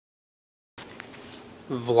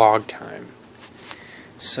vlog time.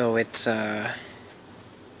 So it's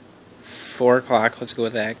 4 o'clock. Let's go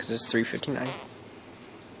with that because it's 3:59,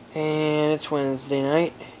 and it's Wednesday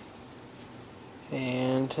night.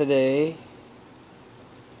 And today,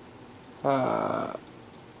 I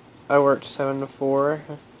worked 7 to 4.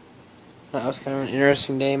 That was kind of an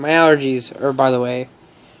interesting day. My allergies are, by the way,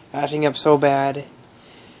 acting up so bad.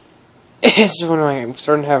 It's so annoying. I'm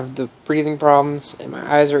starting to have the breathing problems, and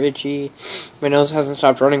my eyes are itchy. My nose hasn't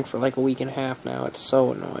stopped running for like a week and a half now. It's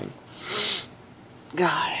so annoying.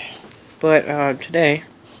 God. But today,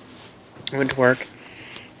 I went to work,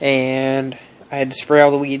 and I had to spray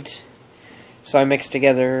all the weeds. So I mixed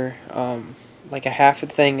together like a half a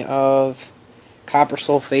thing of copper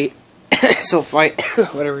sulfate,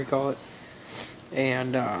 whatever you call it,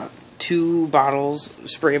 and 2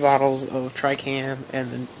 spray bottles of Tricam,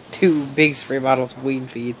 and then 2 big spray bottles of weed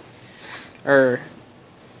and feed.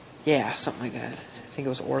 Yeah, something like that. I think it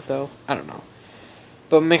was Ortho. I don't know.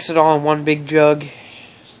 But mixed it all in one big jug,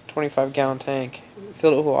 25-gallon tank,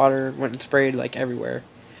 filled it with water, went and sprayed like everywhere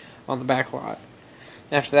on the back lot.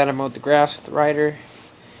 After that, I mowed the grass with the rider,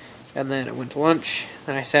 and then I went to lunch.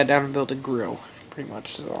 Then I sat down and built a grill. Pretty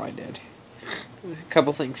much is all I did. A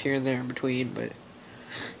couple things here and there in between, but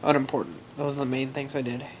unimportant. Those are the main things I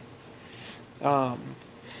did. Then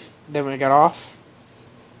when I got off,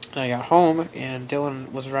 I got home, and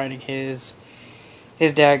Dylan was riding his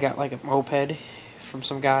dad got like a moped from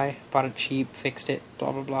some guy, bought it cheap, fixed it,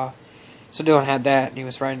 blah blah blah. So Dylan had that, and he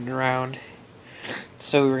was riding it around.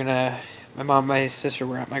 So my mom and my sister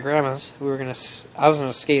were at my grandma's. I was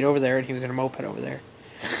gonna skate over there, and he was in a moped over there.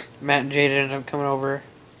 Matt and Jade ended up coming over,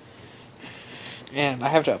 and I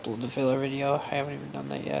have to upload the filler video. I haven't even done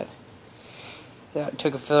that yet. I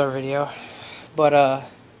took a filler video, but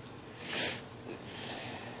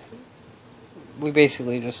we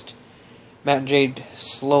basically just, Matt and Jade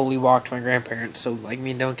slowly walked to my grandparents, so like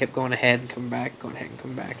me and Dylan kept going ahead and coming back,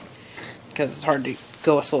 because it's hard to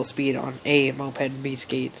go a slow speed on A, moped, and B,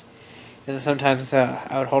 skates. And then sometimes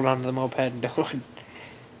I would hold on to the moped, and Dylan would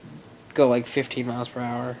go like 15 miles per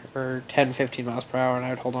hour, or 10, 15 miles per hour, and I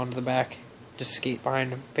would hold on to the back, just skate behind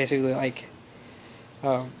him, basically like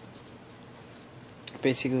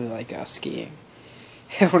skiing.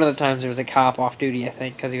 One of the times there was a cop off duty, I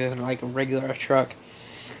think, because he was in like a regular truck.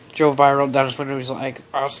 Drove by, rolled down his window, he was like,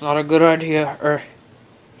 "Oh, it's not a good idea," or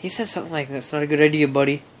he said something like, "That's not a good idea,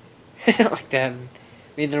 buddy." Something like that. And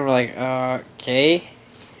me and them were like, okay.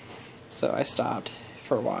 So I stopped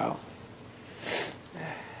for a while.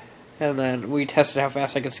 And then we tested how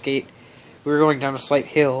fast I could skate. We were going down a slight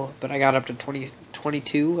hill, but I got up to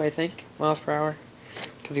 22, I think, miles per hour.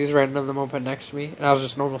 Because he was riding on the moped next to me, and I was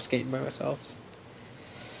just normal skating by myself. So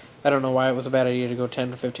I don't know why it was a bad idea to go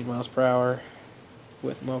 10 to 15 miles per hour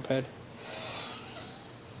with a moped.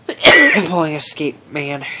 Pulling a skate,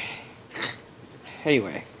 man.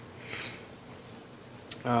 Anyway.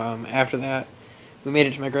 After that, we made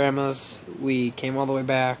it to my grandma's. We came all the way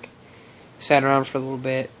back, sat around for a little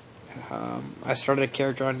bit. I started a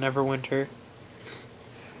character on Neverwinter.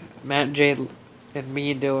 Matt and Jade and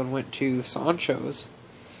me and Dylan went to Sancho's.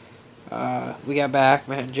 We got back,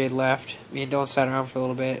 Matt and Jade left. Me and Dylan sat around for a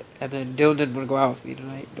little bit, and then Dylan didn't want to go out with me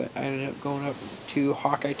tonight, but I ended up going up to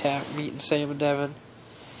Hawkeye Tap, meeting Sam and Devin.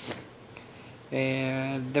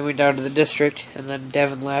 And then we went down to the district, and then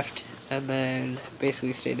Devin left, and then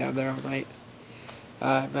basically stayed down there all night.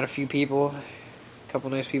 Met a few people, a couple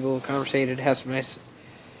nice people, conversated, had some nice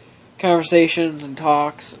conversations and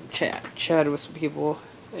talks, and chatted with some people,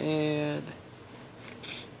 and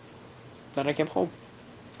then I came home.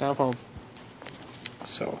 Now I'm home.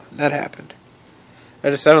 So, that happened. I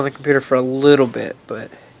just sat on the computer for a little bit, but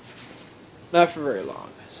not for very long.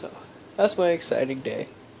 So, that's my exciting day.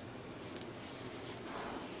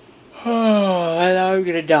 Oh, I thought I'm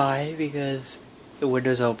gonna die because the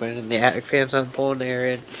window's open and the attic fan's not pulling the air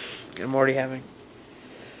in. I'm already having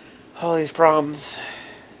all these problems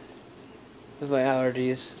with my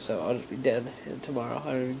allergies, so I'll just be dead tomorrow.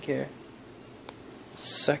 I don't even care.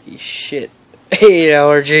 Sucky shit. HATE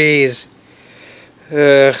ALLERGIES.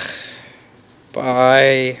 Ugh.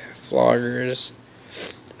 Bye, vloggers.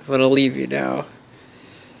 I'm gonna leave you now.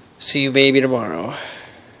 See you maybe tomorrow.